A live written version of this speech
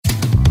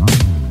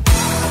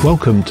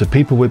Welcome to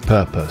People with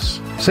Purpose.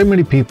 So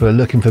many people are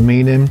looking for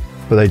meaning,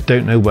 but they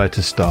don't know where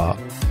to start.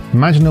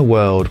 Imagine a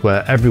world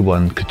where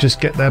everyone could just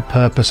get their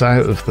purpose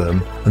out of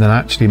them and then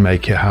actually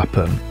make it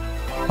happen.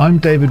 I'm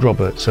David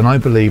Roberts, and I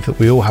believe that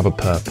we all have a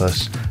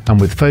purpose,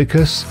 and with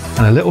focus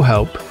and a little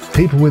help,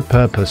 people with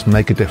purpose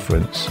make a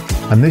difference.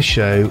 And this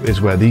show is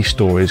where these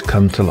stories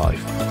come to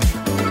life.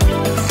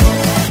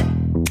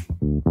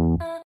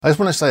 I just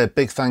want to say a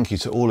big thank you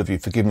to all of you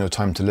for giving your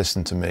time to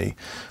listen to me.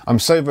 I'm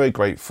so very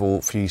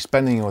grateful for you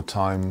spending your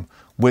time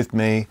with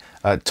me.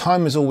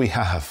 Time is all we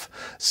have.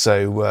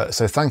 So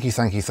thank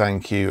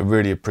you. I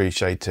really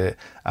appreciate it.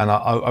 And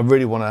I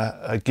really want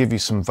to give you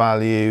some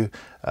value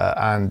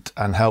and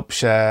help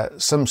share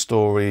some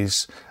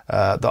stories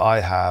that I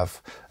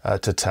have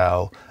to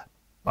tell.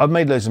 I've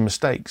made loads of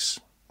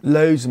mistakes.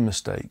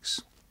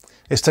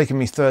 It's taken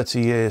me 30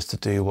 years to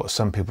do what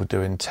some people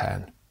do in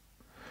 10.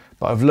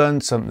 But I've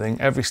learned something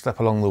every step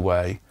along the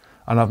way,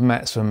 and I've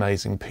met some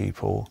amazing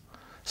people,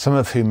 some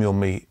of whom you'll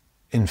meet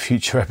in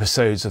future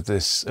episodes of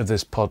this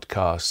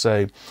podcast.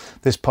 So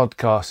this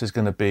podcast is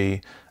going to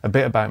be a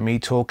bit about me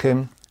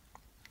talking,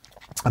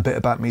 a bit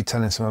about me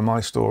telling some of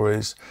my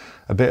stories,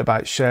 a bit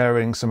about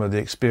sharing some of the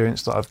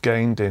experience that I've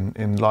gained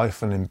in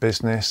life and in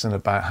business, and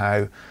about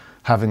how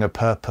having a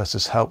purpose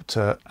has helped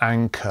to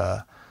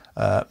anchor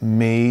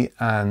me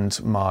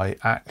and my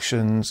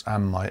actions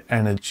and my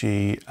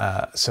energy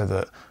so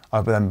that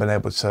I've then been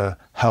able to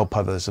help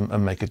others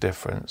and make a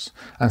difference.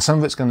 And some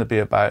of it's going to be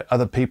about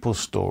other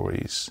people's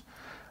stories.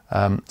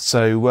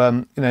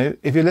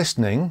 If you're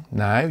listening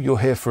now, you're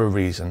here for a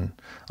reason.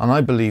 And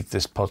I believe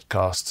this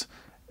podcast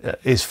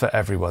is for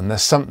everyone.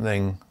 There's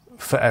something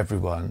for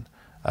everyone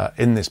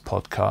in this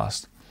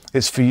podcast.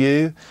 It's for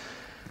you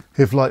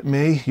if, like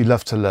me, you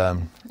love to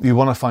learn. You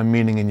want to find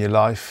meaning in your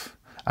life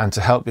and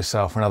to help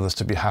yourself and others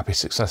to be happy,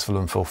 successful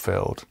and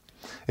fulfilled.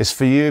 It's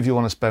for you if you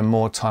want to spend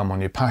more time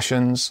on your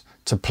passions,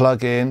 to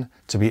plug in,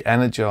 to be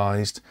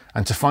energised,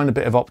 and to find a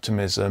bit of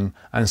optimism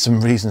and some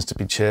reasons to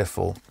be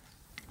cheerful.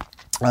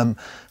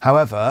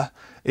 However,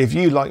 if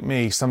you, like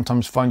me,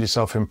 sometimes find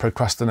yourself in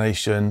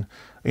procrastination,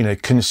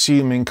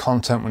 consuming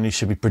content when you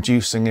should be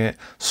producing it,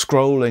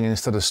 scrolling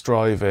instead of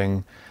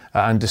striving,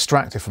 and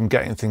distracted from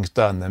getting things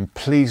done, then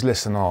please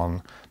listen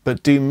on.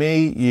 But do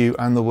me, you,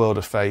 and the world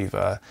a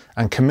favour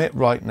and commit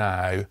right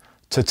now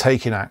to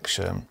taking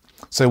action.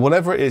 So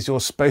whatever it is you're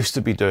supposed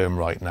to be doing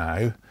right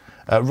now,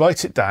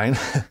 write it down,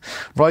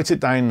 write it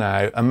down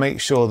now, and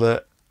make sure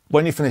that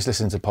when you finish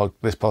listening to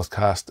this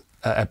podcast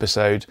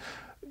episode,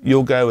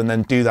 you'll go and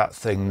then do that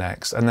thing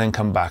next, and then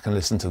come back and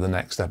listen to the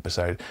next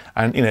episode.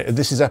 And if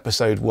this is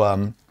episode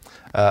 1,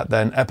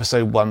 then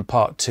episode 1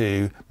 part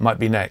 2 might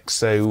be next.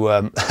 So you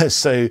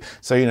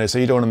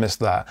don't want to miss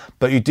that.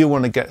 But you do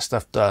want to get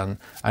stuff done,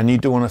 and you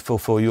do want to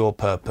fulfill your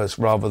purpose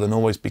rather than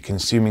always be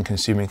consuming,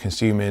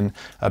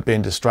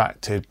 being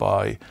distracted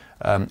by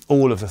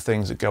all of the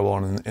things that go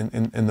on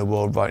in the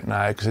world right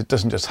now, because it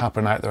doesn't just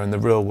happen out there in the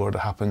real world, it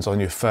happens on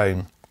your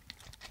phone.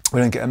 We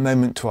don't get a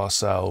moment to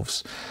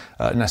ourselves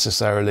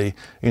necessarily.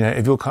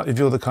 If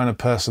you're the kind of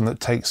person that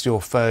takes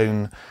your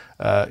phone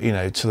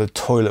to the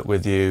toilet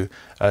with you,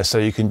 so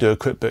you can do a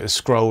quick bit of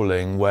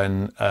scrolling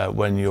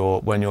when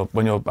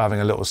you're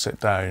having a little sit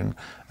down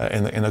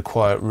in a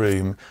quiet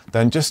room,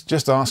 then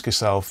just ask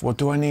yourself, well,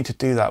 do I need to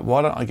do that?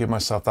 Why don't I give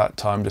myself that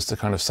time just to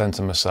kind of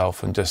centre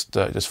myself and just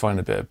find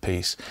a bit of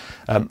peace?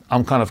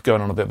 I'm kind of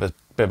going on a bit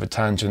of a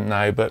tangent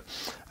now, but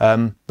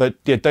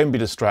yeah, don't be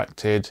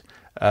distracted.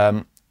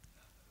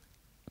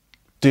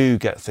 Do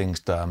get things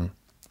done.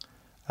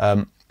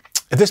 If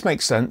this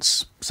makes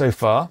sense so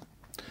far,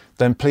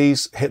 then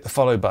please hit the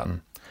follow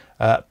button.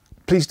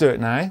 Please do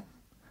it now.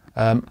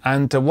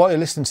 And while you're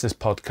listening to this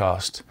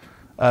podcast,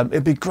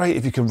 it'd be great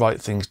if you can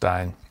write things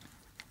down.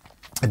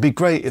 It'd be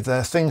great if there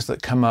are things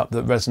that come up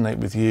that resonate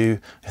with you.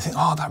 You think,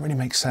 oh, that really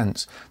makes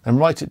sense. Then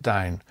write it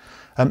down.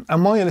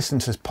 And while you're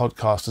listening to this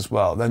podcast as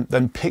well,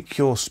 then pick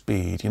your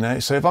speed.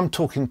 So if I'm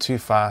talking too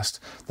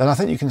fast, then I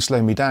think you can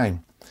slow me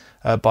down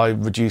by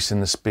reducing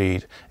the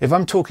speed. If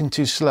I'm talking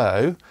too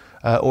slow,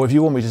 or if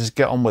you want me to just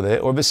get on with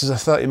it, or if this is a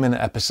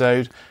 30-minute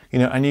episode,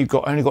 and you've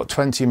only got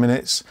 20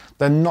 minutes,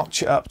 then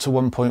notch it up to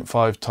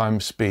 1.5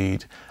 times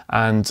speed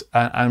and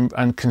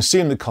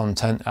consume the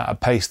content at a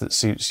pace that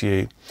suits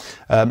you.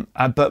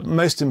 But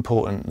most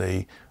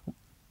importantly,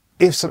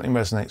 if something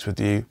resonates with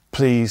you,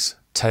 please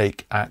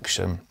take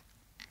action,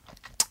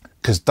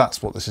 because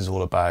that's what this is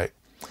all about.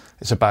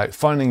 It's about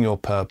finding your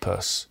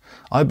purpose.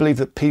 I believe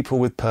that people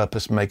with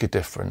purpose make a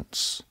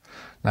difference.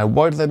 Now,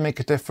 why do they make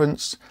a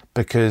difference?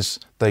 Because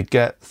they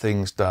get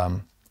things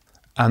done,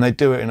 and they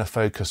do it in a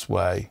focused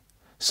way.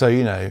 So,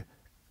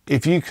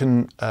 if you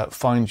can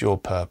find your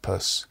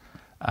purpose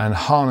and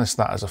harness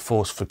that as a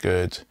force for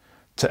good,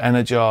 to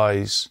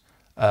energise,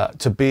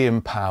 to be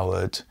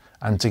empowered,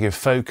 and to give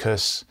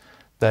focus,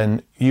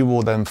 then you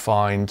will then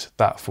find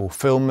that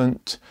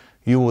fulfilment.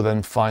 You will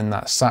then find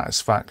that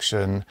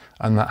satisfaction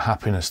and that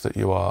happiness that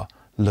you are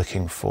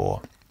looking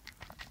for.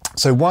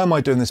 So why am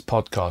I doing this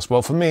podcast?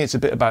 Well, for me, it's a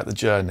bit about the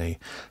journey.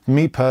 For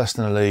me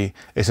personally,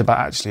 it's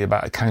about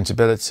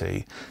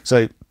accountability.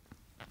 So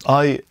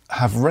I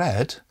have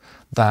read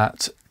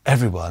that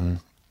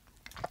everyone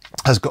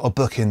has got a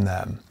book in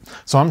them.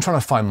 So I'm trying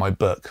to find my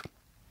book.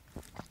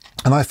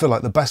 And I feel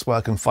like the best way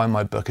I can find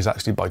my book is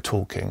actually by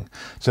talking.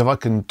 So if I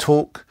can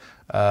talk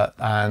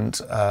and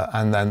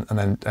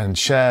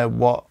share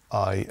what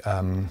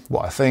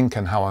I think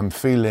and how I'm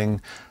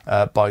feeling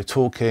by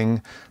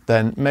talking,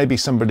 then maybe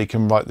somebody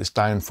can write this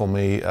down for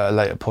me at a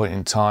later point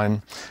in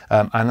time,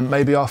 and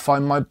maybe I'll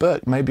find my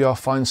book. Maybe I'll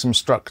find some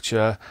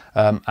structure,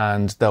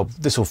 and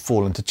this will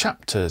fall into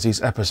chapters.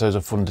 These episodes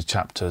will fall into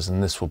chapters,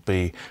 and this will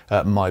be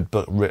my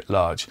book writ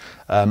large.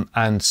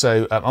 And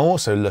so I'm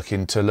also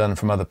looking to learn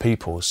from other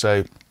people.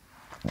 So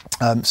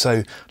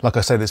like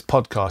I say, this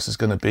podcast is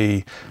going to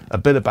be a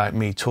bit about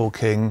me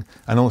talking,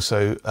 and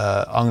also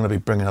I'm going to be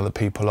bringing other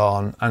people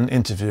on and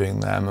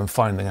interviewing them and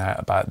finding out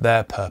about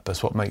their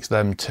purpose, what makes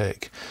them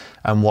tick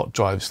and what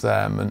drives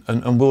them.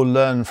 And we'll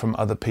learn from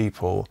other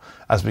people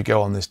as we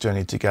go on this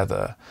journey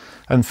together.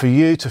 And for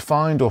you to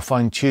find or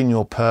fine-tune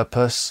your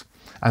purpose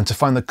and to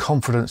find the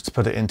confidence to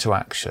put it into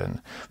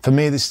action. For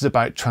me, this is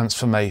about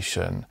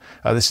transformation.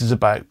 This is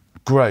about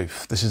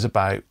growth. This is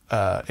about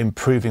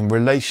improving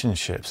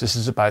relationships. This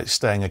is about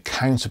staying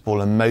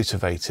accountable and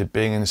motivated,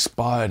 being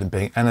inspired and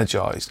being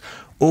energized.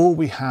 All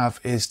we have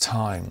is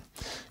time.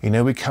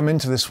 We come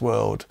into this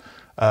world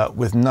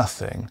with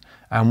nothing,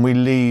 and we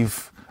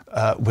leave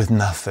with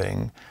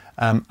nothing.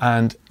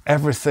 And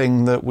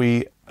everything that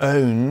we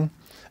own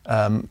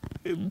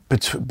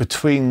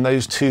between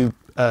those two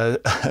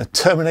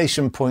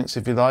termination points,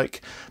 if you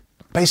like,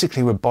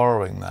 basically we're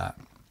borrowing that.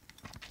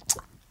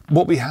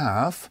 What we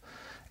have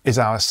is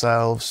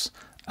ourselves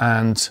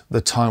and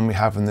the time we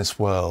have in this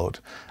world.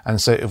 And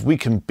so if we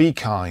can be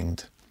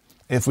kind,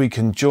 if we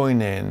can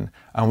join in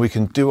and we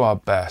can do our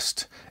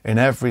best in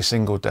every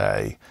single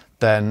day,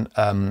 then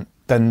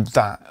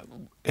that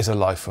is a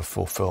life of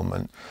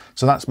fulfillment.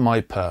 So that's my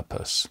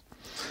purpose.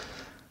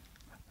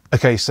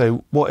 Okay,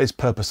 so what is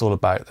purpose all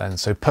about then?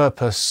 So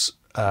purpose,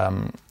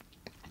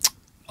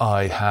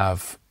 I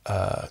have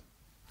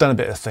done a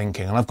bit of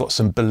thinking, and I've got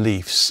some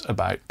beliefs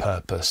about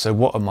purpose. So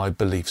what are my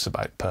beliefs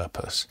about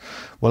purpose?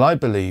 Well, I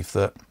believe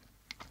that,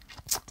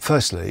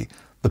 firstly,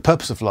 the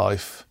purpose of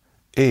life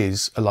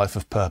is a life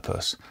of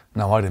purpose.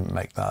 Now, I didn't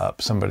make that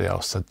up. Somebody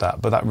else said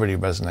that, but that really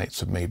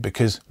resonates with me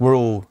because we're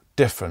all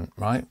different,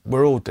 right?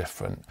 We're all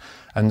different.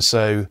 And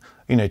so,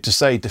 to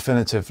say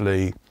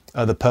definitively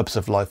the purpose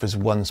of life is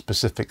one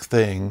specific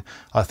thing,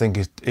 I think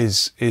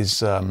is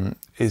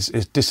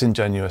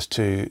disingenuous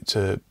to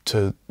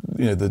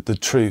the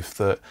truth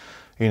that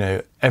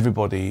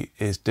everybody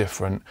is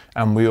different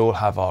and we all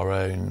have our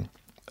own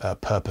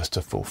purpose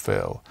to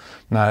fulfill.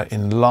 Now,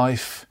 in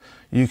life,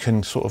 you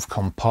can sort of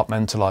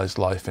compartmentalize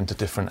life into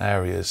different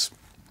areas.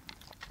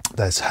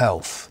 There's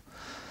health,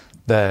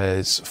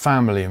 there's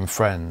family and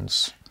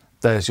friends,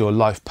 there's your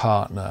life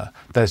partner,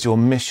 there's your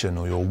mission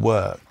or your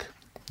work.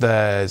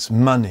 There's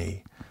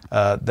money,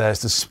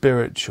 there's the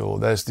spiritual,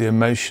 there's the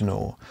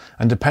emotional.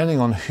 And depending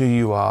on who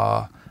you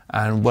are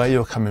and where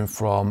you're coming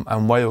from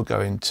and where you're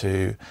going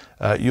to,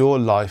 your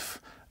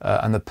life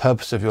and the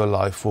purpose of your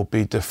life will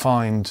be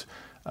defined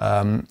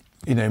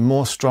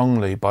more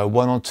strongly by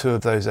one or two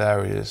of those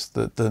areas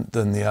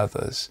than the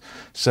others.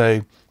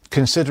 So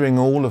considering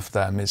all of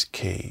them is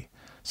key.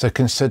 So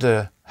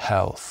consider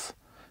health,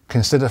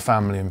 consider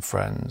family and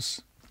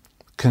friends,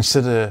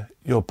 consider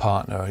your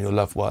partner and your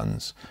loved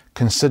ones,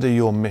 consider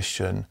your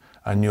mission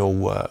and your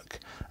work,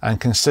 and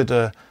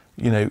consider,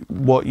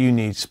 what you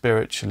need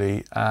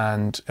spiritually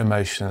and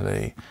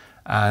emotionally,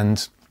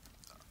 and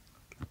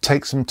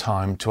take some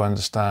time to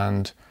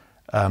understand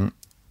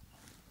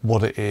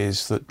what it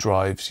is that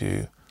drives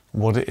you,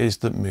 what it is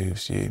that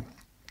moves you.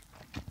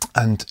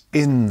 And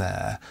in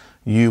there,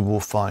 you will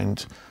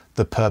find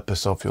the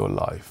purpose of your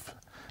life.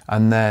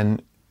 And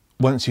then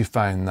once you've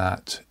found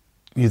that,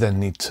 you then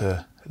need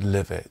to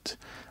live it.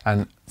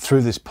 And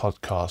through this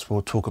podcast,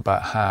 we'll talk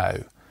about how,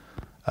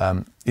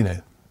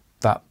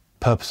 that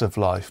purpose of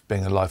life,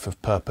 being a life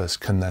of purpose,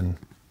 can then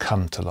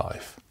come to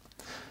life.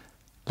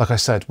 Like I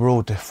said, we're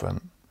all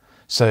different.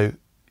 So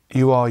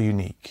you are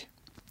unique.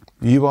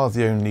 You are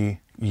the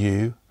only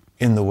you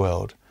in the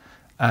world,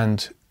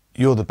 and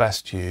you're the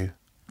best you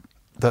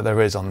that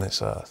there is on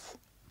this earth.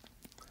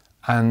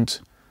 And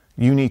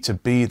you need to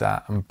be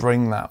that and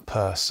bring that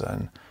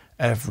person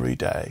every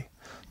day.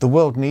 The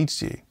world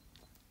needs you.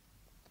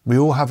 We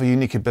all have a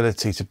unique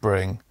ability to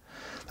bring.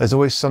 There's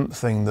always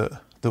something that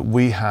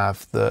we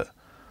have that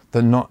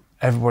not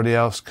everybody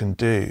else can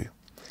do.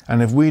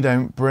 And if we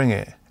don't bring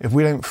it, if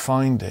we don't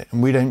find it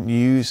and we don't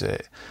use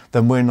it,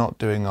 then we're not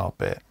doing our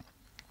bit.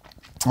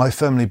 I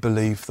firmly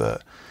believe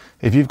that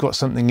if you've got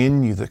something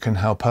in you that can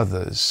help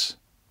others,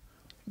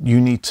 you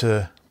need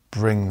to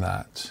bring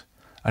that.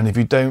 And if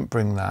you don't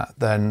bring that,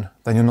 then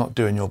you're not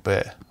doing your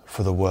bit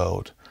for the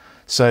world.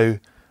 So,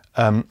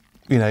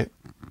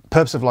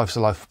 purpose of life is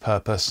a life of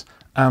purpose,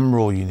 and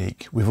we're all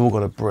unique. We've all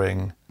got to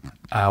bring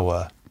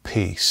our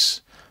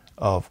piece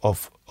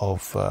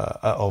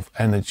of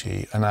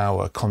energy and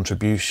our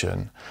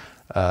contribution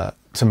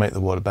to make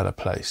the world a better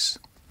place.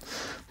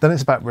 Then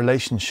it's about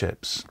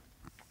relationships.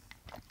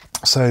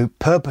 So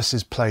purpose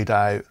is played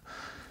out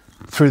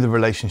through the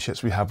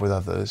relationships we have with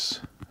others.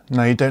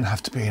 Now, you don't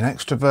have to be an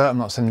extrovert. I'm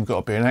not saying you've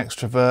got to be an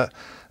extrovert.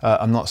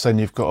 I'm not saying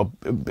you've got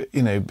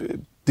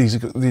to, these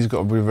have got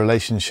to be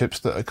relationships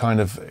that are kind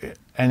of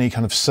any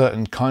kind of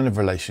certain kind of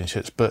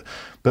relationships, but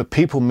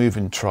people move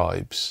in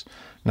tribes.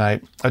 Now,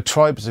 a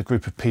tribe is a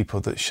group of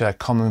people that share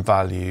common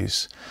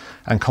values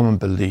and common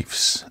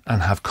beliefs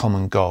and have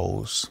common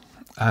goals.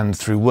 And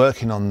through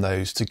working on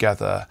those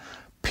together,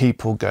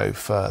 people go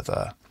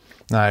further.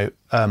 Now,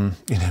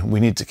 we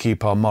need to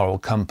keep our moral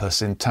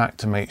compass intact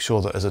to make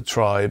sure that as a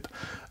tribe,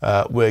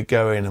 we're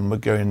going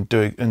and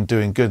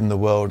doing good in the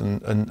world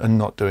and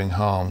not doing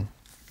harm.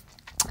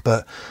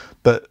 But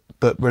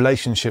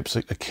relationships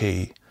are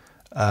key.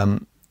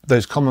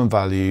 Those common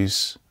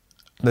values,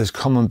 those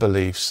common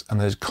beliefs,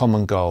 and those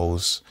common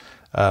goals.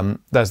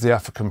 There's the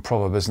African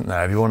proverb, isn't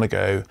there? If you want to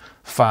go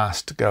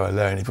fast, go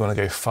alone. If you want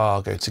to go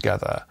far, go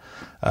together.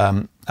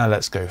 And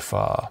let's go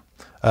far.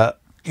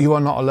 You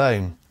are not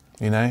alone.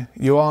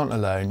 You aren't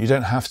alone. You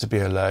don't have to be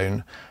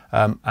alone.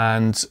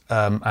 And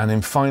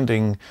in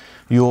finding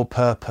your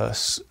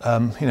purpose,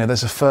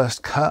 there's a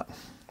first cut,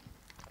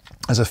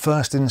 there's a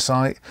first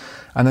insight,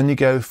 and then you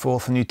go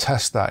forth and you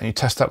test that, and you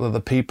test that with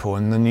other people,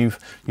 and then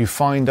you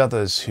find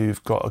others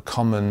who've got a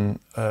common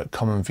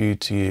view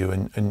to you,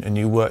 and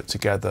you work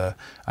together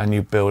and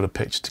you build a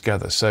picture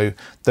together. So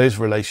those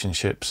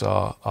relationships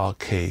are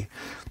key.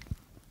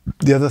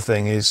 The other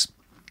thing is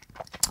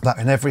that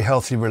in every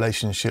healthy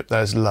relationship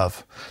there's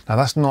love. Now,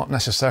 that's not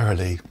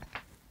necessarily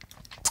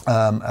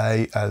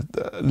a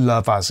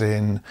love as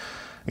in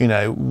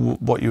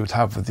what you would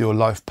have with your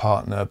life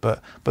partner,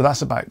 but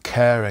that's about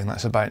caring,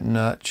 that's about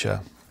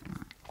nurture.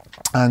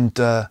 And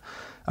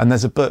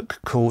there's a book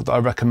that I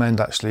recommend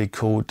actually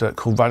called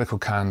Radical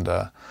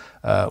Candor,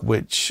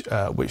 which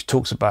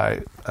talks about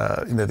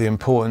the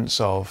importance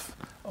of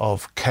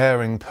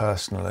caring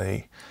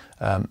personally,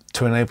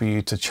 to enable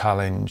you to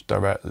challenge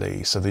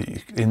directly, so that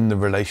in the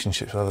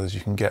relationships with others you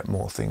can get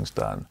more things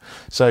done.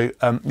 So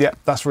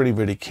that's really,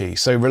 really key.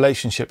 So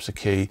relationships are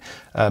key.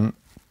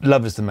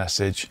 Love is the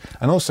message,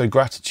 and also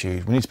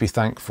gratitude. We need to be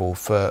thankful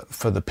for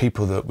the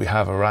people that we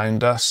have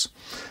around us.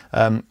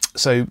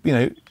 So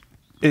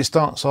it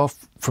starts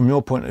off from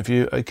your point of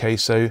view. Okay,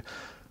 so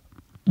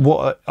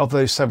what of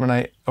those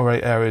 7 or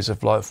 8 areas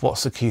of life,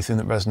 what's the key thing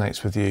that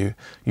resonates with you?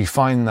 You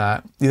find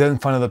that. You then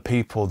find other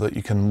people that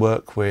you can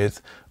work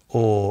with,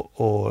 or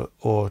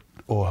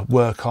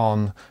work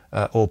on,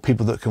 or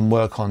people that can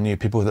work on you,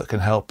 people that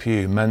can help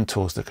you,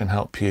 mentors that can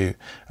help you.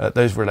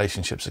 Those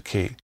relationships are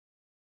key.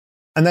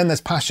 And then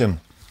there's passion.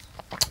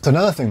 So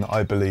another thing that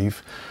I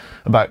believe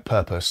about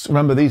purpose.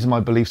 Remember, these are my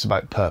beliefs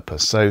about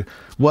purpose. So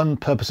 1,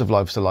 purpose of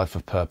life is a life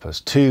of purpose.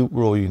 2,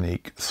 we're all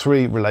unique.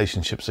 3,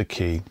 relationships are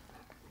key.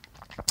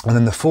 And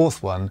then the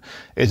 4th one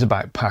is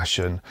about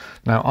passion.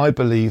 Now, I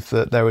believe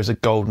that there is a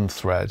golden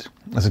thread.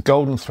 There's a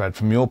golden thread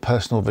from your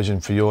personal vision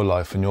for your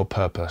life and your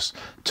purpose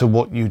to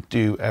what you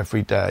do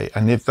every day.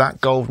 And if that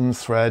golden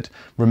thread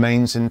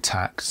remains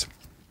intact,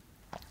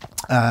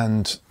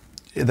 and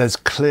there's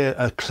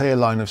a clear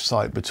line of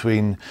sight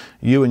between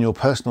you and your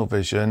personal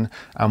vision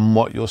and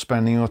what you're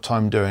spending your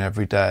time doing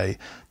every day,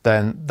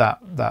 then that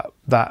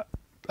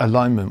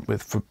alignment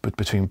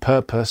between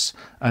purpose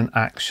and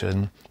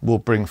action will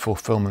bring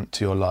fulfillment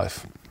to your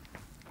life.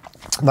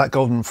 That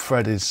golden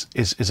thread is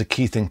a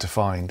key thing to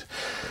find.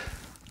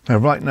 Now,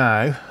 right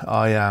now,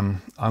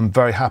 I'm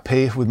very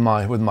happy with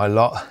my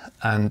lot,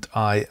 and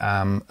I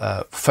am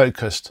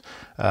focused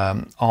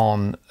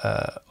on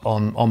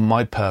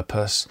my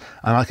purpose,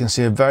 and I can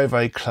see a very,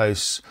 very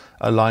close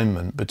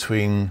alignment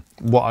between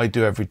what I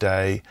do every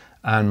day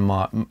and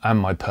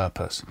my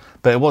purpose.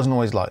 But it wasn't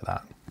always like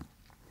that.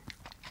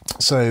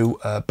 So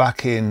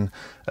back in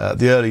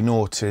the early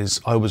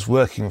noughties, I was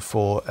working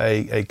for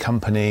a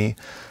company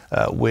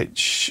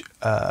which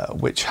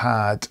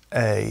had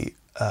a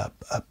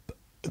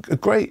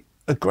great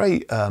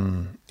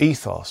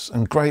ethos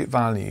and great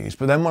values.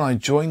 But then when I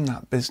joined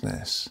that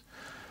business,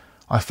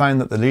 I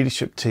found that the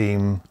leadership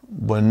team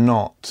were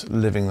not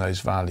living those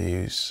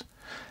values,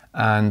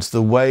 and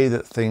the way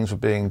that things were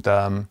being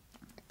done,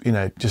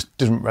 just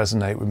didn't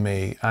resonate with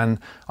me. And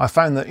I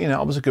found that,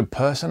 I was a good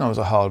person, I was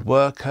a hard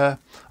worker,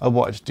 I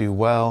wanted to do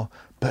well,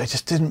 but it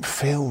just didn't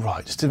feel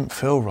right.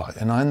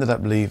 And I ended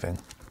up leaving.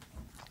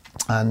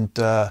 And,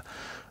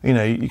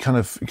 you kind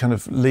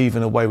of leave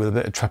in a way with a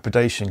bit of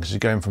trepidation, because you're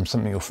going from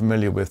something you're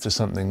familiar with to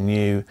something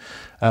new.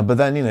 But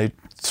then,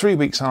 3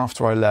 weeks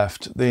after I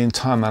left, the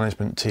entire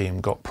management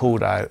team got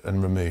pulled out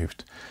and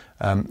removed.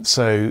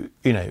 So,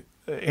 in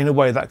a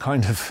way that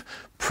kind of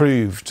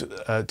proved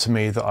to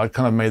me that I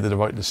kind of made the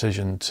right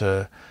decision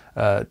to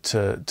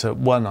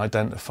one,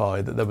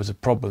 identify that there was a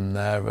problem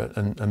there,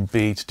 and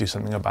B, to do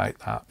something about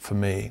that for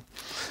me.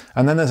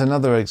 And then there's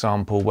another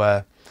example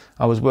where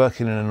I was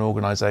working in an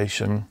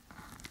organisation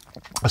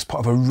as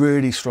part of a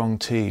really strong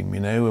team,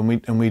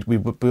 and we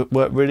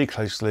worked really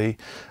closely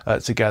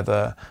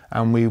together,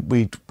 and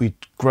we'd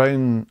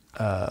grown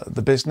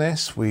the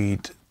business. We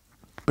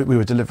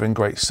were delivering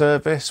great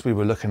service. We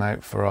were looking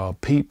out for our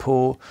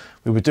people.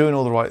 We were doing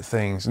all the right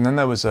things. And then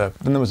there was a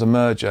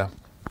merger,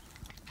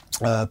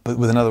 but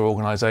with another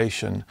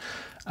organisation,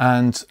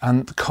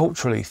 and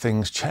culturally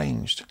things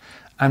changed,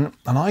 and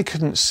I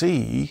couldn't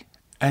see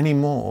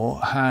anymore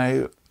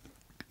how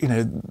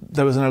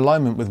there was an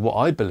alignment with what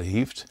I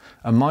believed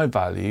and my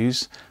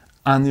values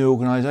and the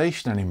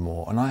organisation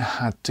anymore, and I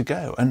had to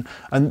go. And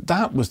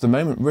that was the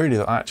moment really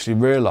that I actually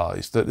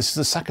realised that this is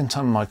the second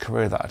time in my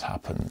career that had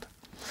happened.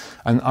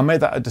 And I made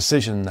that a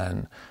decision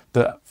then,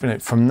 that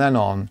from then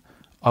on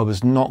I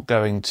was not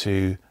going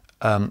to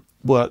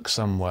work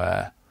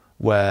somewhere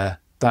where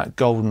that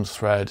golden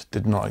thread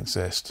did not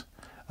exist.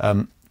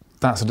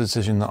 That's a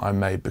decision that I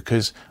made,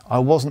 because I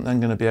wasn't then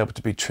going to be able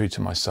to be true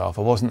to myself.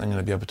 I wasn't then going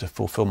to be able to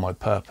fulfill my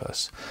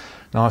purpose.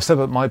 Now, I've said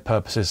that my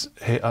purpose is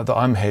that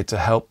I'm here to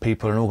help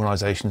people and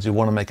organisations who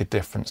want to make a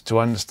difference, to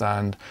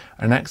understand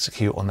and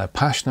execute on their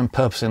passion and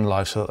purpose in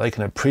life so that they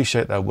can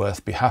appreciate their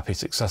worth, be happy,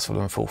 successful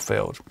and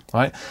fulfilled,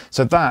 right?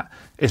 So that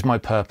is my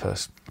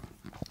purpose.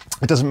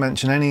 It doesn't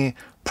mention any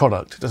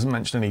product, it doesn't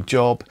mention any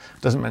job,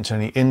 it doesn't mention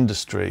any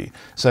industry.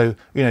 So,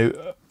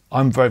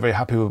 I'm very, very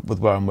happy with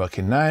where I'm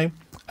working now.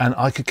 And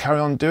I could carry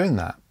on doing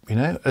that,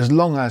 as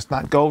long as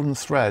that golden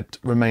thread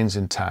remains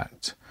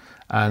intact.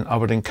 And I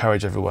would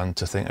encourage everyone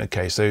to think,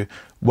 okay, so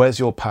where's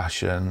your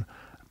passion?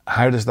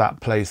 How does that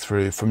play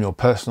through from your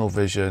personal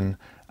vision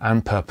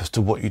and purpose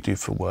to what you do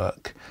for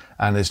work?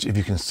 And if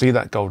you can see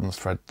that golden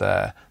thread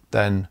there,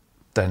 then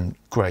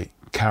great,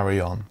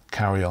 carry on,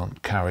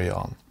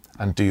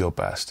 and do your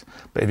best.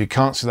 But if you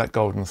can't see that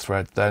golden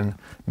thread, then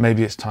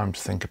maybe it's time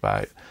to think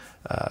about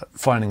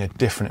finding a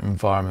different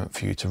environment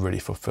for you to really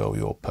fulfill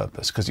your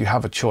purpose, because you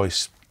have a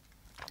choice.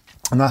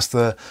 And that's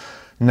the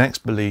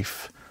next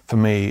belief for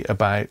me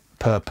about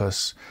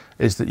purpose,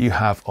 is that you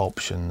have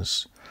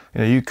options.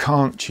 You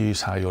can't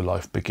choose how your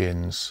life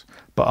begins,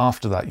 but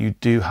after that you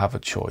do have a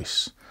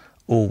choice.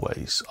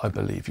 Always, I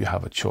believe you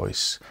have a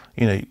choice.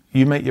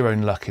 You make your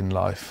own luck in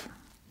life.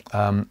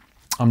 I'm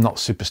not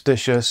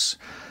superstitious.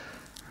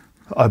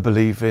 I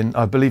believe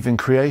in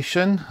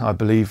creation. I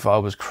believe I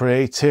was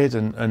created,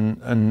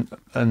 and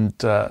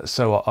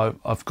so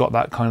I've got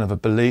that kind of a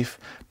belief.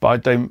 But I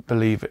don't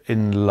believe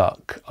in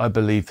luck. I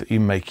believe that you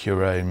make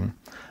your own,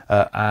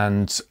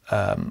 and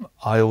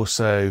I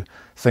also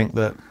think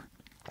that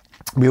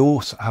we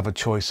all have a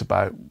choice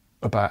about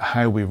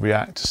how we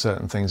react to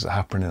certain things that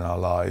happen in our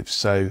lives.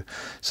 So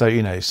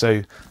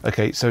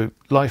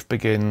life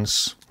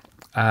begins,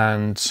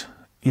 and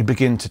you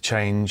begin to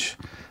change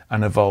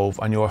and evolve,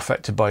 and you're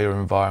affected by your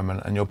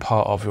environment and you're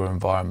part of your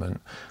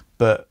environment.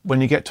 But when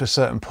you get to a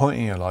certain point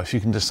in your life, you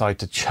can decide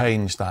to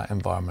change that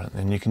environment,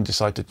 and you can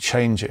decide to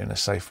change it in a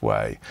safe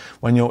way.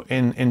 When you're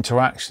in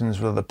interactions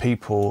with other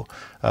people,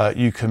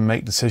 you can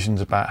make decisions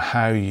about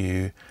how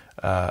you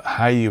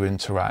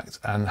interact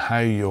and how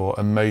your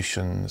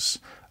emotions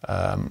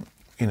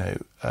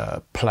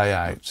play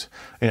out.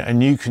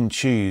 And you can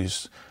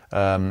choose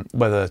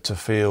whether to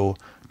feel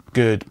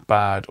good,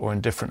 bad or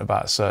indifferent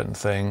about a certain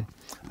thing,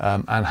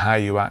 and how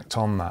you act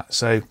on that.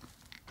 So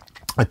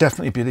I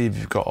definitely believe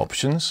you've got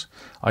options.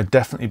 I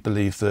definitely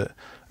believe that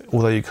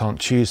although you can't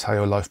choose how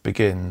your life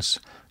begins,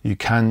 you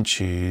can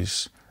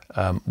choose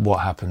what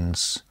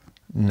happens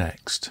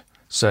next.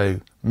 So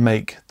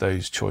make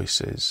those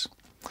choices.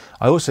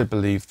 I also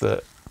believe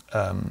that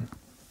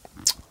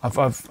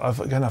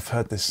I've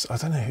heard this. I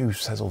don't know who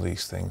says all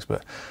these things,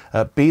 but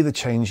be the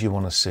change you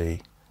want to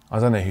see. I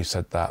don't know who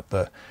said that,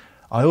 but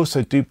I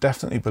also do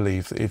definitely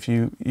believe that if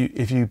you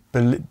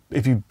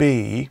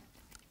be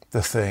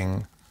the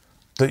thing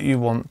that you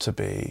want to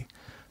be,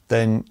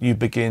 then you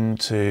begin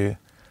to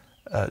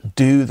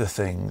do the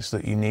things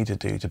that you need to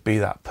do to be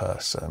that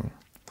person,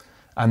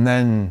 and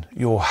then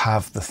you'll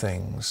have the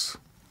things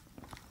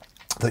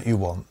that you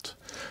want.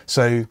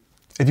 So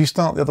if you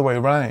start the other way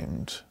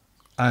around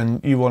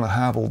and you want to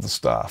have all the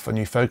stuff, and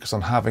you focus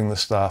on having the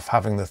stuff,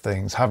 having the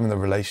things, having the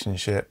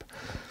relationship,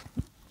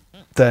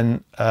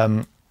 then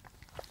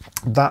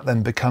that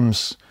then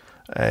becomes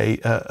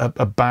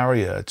a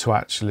barrier to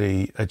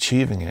actually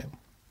achieving it.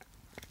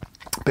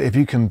 But if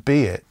you can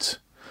be it,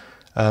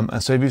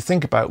 and so if you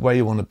think about where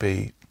you want to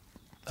be,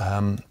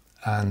 and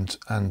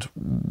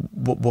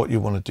what you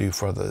want to do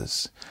for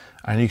others,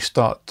 and you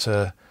start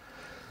to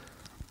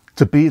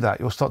be that,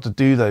 you'll start to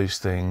do those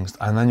things,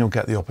 and then you'll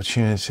get the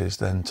opportunities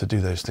then to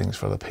do those things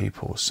for other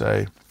people.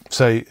 So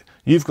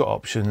you've got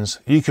options,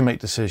 you can make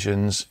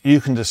decisions, you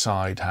can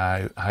decide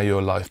how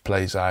your life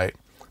plays out.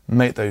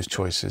 Make those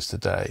choices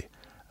today,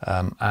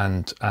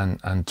 and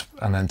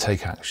then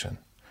take action.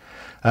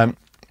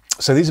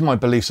 So these are my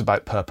beliefs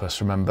about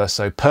purpose, remember.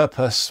 So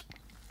purpose,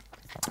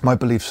 my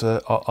beliefs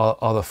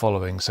are the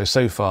following.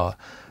 So far,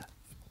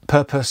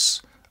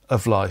 purpose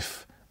of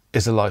life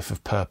is a life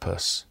of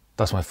purpose.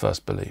 That's my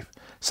first belief.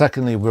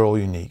 Secondly, we're all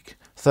unique.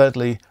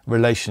 Thirdly,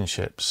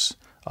 relationships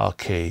are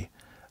key.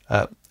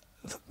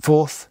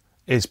 Fourth,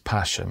 is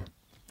passion,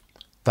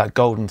 that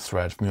golden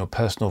thread from your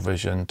personal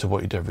vision to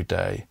what you do every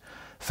day.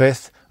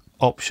 Fifth,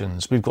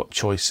 options. We've got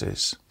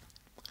choices.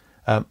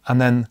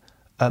 And then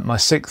my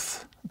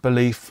sixth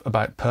belief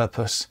about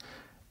purpose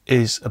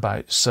is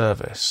about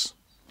service.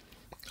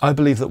 I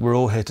believe that we're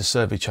all here to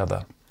serve each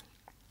other.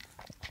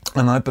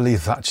 And I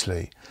believe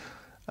actually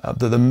that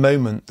the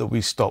moment that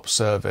we stop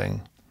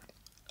serving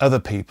other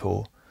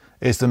people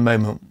is the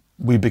moment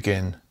we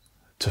begin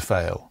to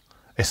fail.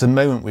 It's the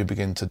moment we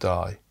begin to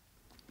die.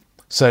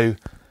 So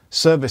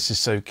service is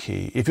so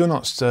key. If you're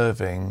not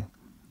serving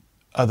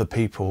other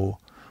people,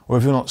 or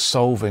if you're not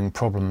solving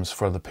problems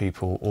for other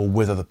people or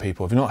with other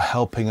people, if you're not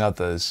helping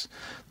others,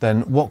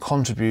 then what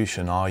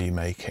contribution are you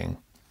making?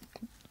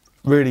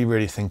 Really,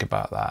 really think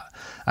about that.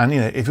 And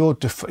if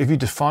you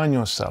define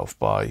yourself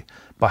by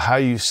how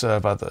you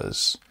serve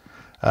others,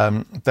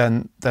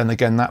 then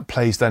again that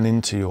plays then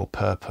into your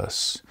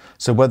purpose.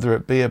 So whether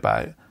it be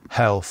about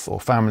health or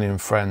family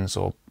and friends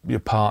or your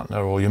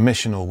partner or your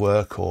mission or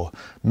work or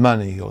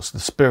money or the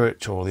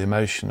spiritual or the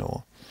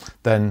emotional,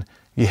 then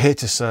you're here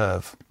to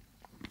serve.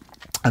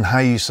 And how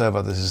you serve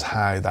others is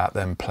how that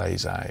then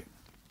plays out.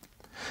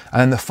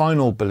 And then the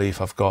final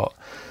belief I've got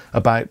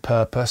about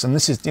purpose, and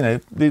this is,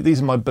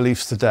 these are my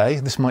beliefs today,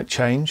 this might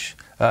change,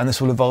 and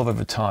this will evolve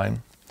over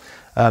time,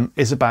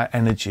 is about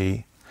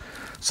energy.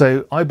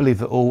 So I believe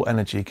that all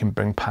energy can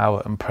bring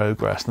power and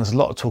progress. And there's a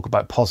lot of talk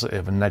about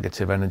positive and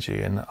negative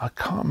energy. And I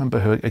can't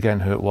remember who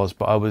it was,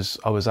 but I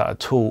was at a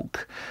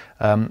talk,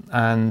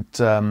 and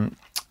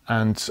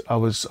I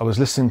was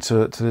listening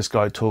to this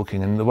guy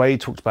talking, and the way he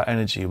talked about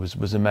energy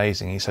was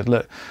amazing. He said,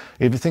 "Look,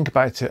 if you think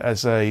about it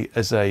as a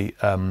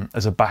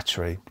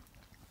battery,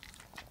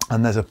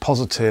 and there's a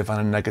positive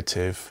and a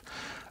negative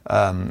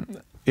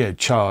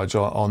charge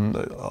on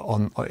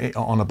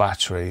a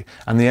battery,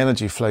 and the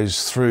energy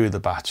flows through the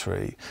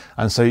battery.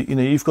 And so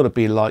you've got to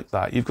be like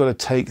that. You've got to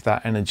take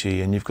that energy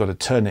and you've got to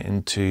turn it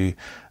into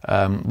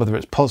whether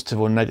it's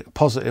positive or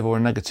a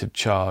negative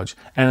charge.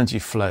 Energy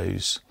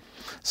flows.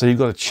 So you've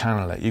got to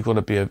channel it. You've got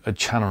to be a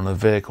channel and a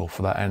vehicle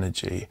for that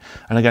energy.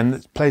 And again,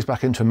 it plays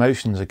back into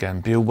emotions again.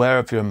 Be aware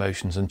of your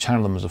emotions and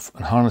channel them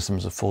and harness them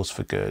as a force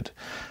for good.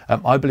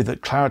 I believe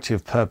that clarity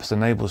of purpose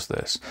enables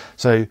this.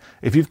 So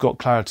if you've got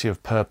clarity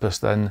of purpose,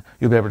 then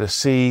you'll be able to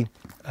see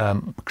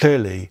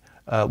clearly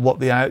what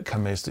the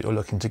outcome is that you're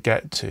looking to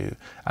get to,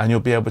 and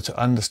you'll be able to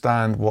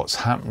understand what's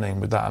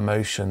happening with that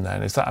emotion.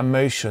 Then is that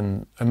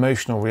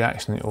emotional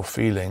reaction that you're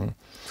feeling,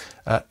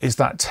 is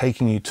that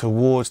taking you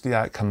towards the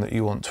outcome that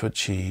you want to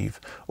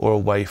achieve or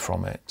away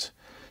from it?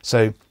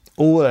 So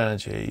all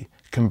energy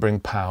can bring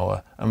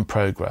power and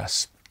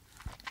progress.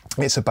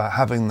 It's about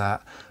having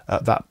that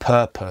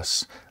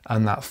purpose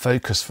and that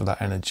focus for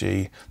that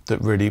energy that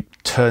really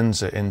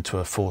turns it into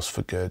a force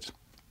for good.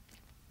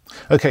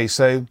 Okay,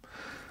 so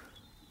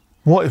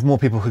what if more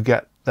people could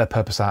get their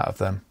purpose out of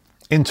them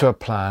into a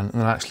plan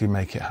and actually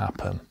make it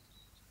happen?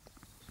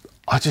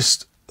 I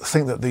just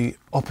think that the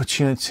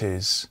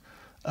opportunities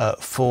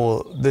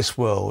for this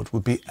world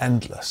would be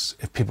endless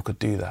if people could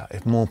do that,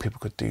 if more people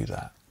could do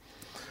that.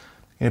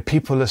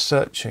 People are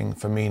searching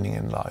for meaning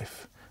in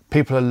life.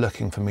 People are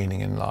looking for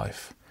meaning in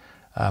life.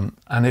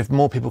 And if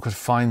more people could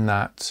find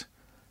that,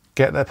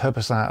 get their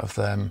purpose out of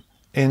them,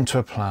 into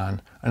a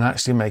plan, and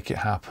actually make it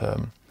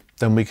happen,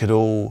 then we could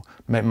all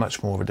make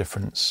much more of a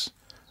difference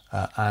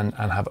and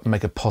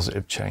make a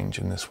positive change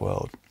in this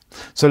world.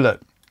 So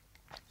look,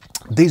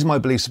 these are my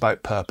beliefs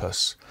about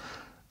purpose.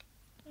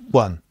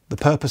 1, the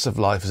purpose of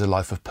life is a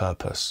life of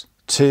purpose.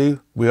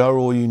 2, we are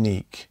all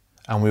unique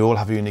and we all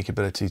have a unique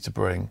ability to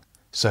bring.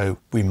 So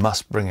we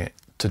must bring it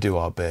to do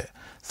our bit.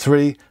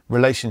 3,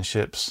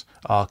 relationships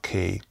are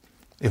key.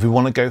 If we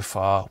want to go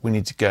far, we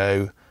need to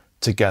go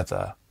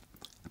together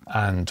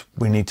and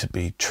we need to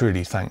be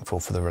truly thankful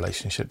for the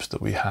relationships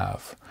that we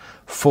have.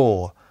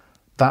 4,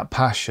 that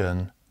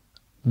passion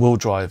will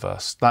drive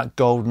us. That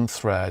golden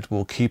thread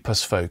will keep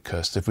us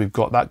focused. If we've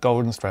got that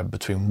golden thread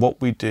between what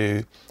we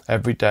do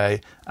every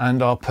day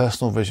and our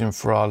personal vision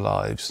for our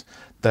lives,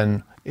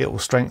 then it will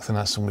strengthen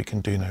us and we can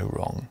do no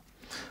wrong.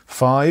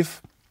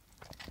 5,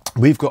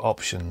 we've got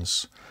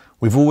options.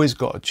 We've always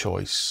got a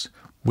choice.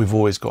 We've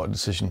always got a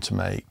decision to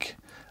make.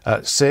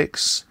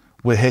 6,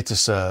 we're here to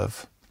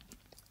serve.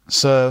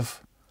 Service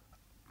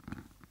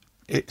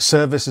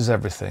is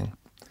everything.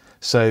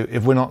 So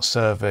if we're not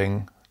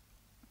serving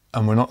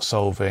and we're not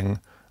solving,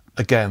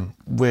 again,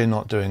 we're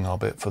not doing our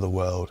bit for the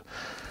world.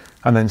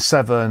 And then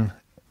 7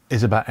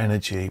 is about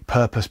energy.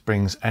 Purpose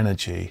brings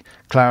energy.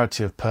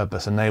 Clarity of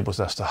purpose enables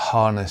us to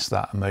harness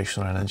that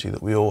emotional energy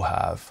that we all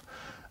have.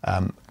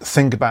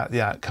 Think about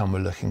the outcome we're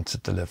looking to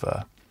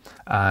deliver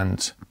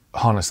and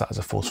harness that as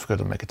a force for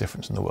good and make a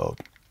difference in the world.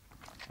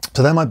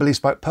 So they're my beliefs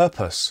about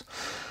purpose.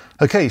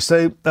 Okay,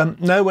 so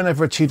no one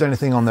ever achieved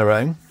anything on their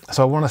own.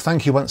 So I want to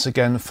thank you once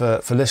again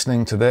for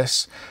listening to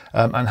this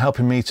and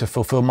helping me to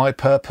fulfill my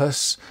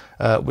purpose,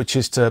 which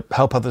is to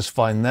help others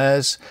find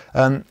theirs.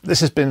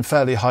 This has been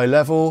fairly high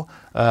level.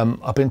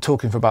 I've been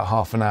talking for about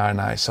half an hour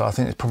now, so I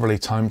think it's probably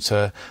time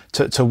to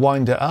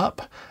wind it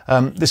up.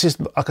 This is,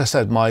 like I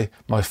said, my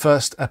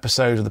first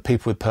episode of the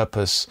People with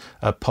Purpose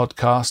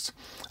podcast.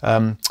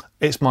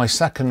 It's my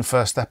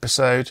first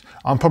episode.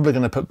 I'm probably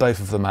going to put both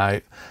of them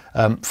out.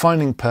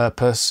 Finding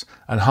purpose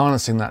and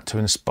harnessing that to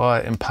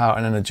inspire, empower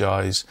and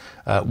energise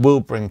will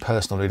bring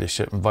personal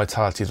leadership and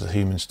vitality to the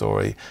human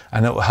story,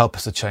 and it will help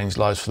us to change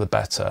lives for the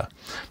better.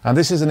 Now,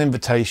 this is an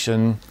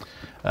invitation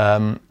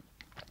for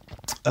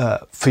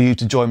you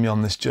to join me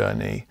on this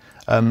journey.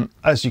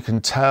 As you can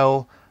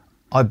tell,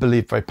 I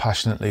believe very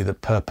passionately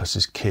that purpose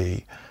is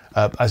key.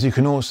 As you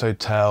can also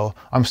tell,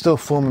 I'm still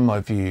forming my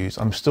views,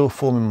 I'm still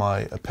forming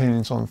my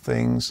opinions on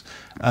things,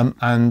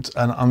 and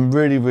I'm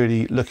really,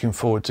 really looking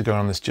forward to going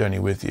on this journey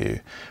with you.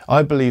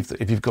 I believe that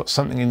if you've got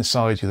something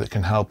inside you that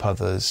can help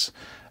others,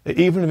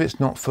 even if it's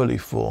not fully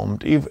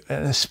formed, and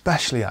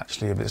especially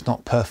actually if it's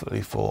not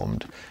perfectly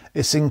formed,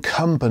 it's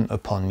incumbent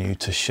upon you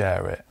to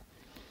share it.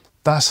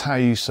 That's how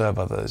you serve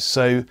others.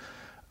 So,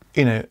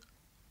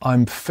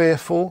 I'm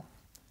fearful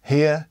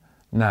here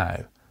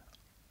now.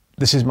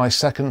 This is my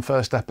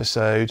first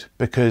episode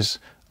because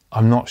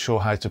I'm not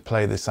sure how to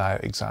play this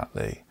out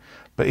exactly.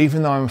 But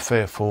even though I'm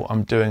fearful,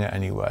 I'm doing it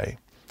anyway.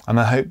 And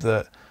I hope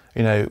that,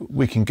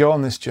 we can go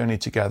on this journey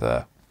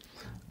together.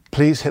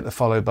 Please hit the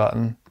follow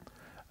button.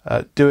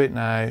 Do it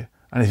now.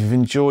 And if you've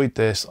enjoyed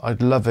this,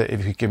 I'd love it if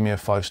you could give me a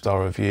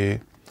 5-star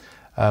review.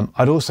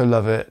 I'd also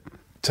love it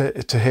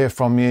to hear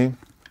from you.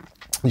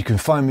 You can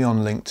find me on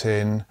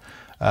LinkedIn.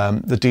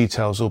 The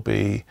details will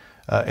be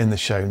in the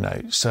show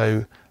notes.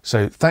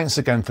 So thanks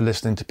again for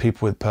listening to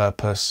People with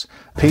Purpose.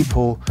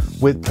 People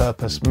with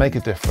purpose make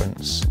a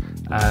difference,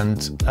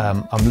 and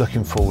I'm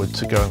looking forward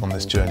to going on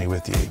this journey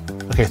with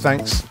you. Okay,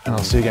 thanks, and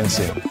I'll see you again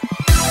soon.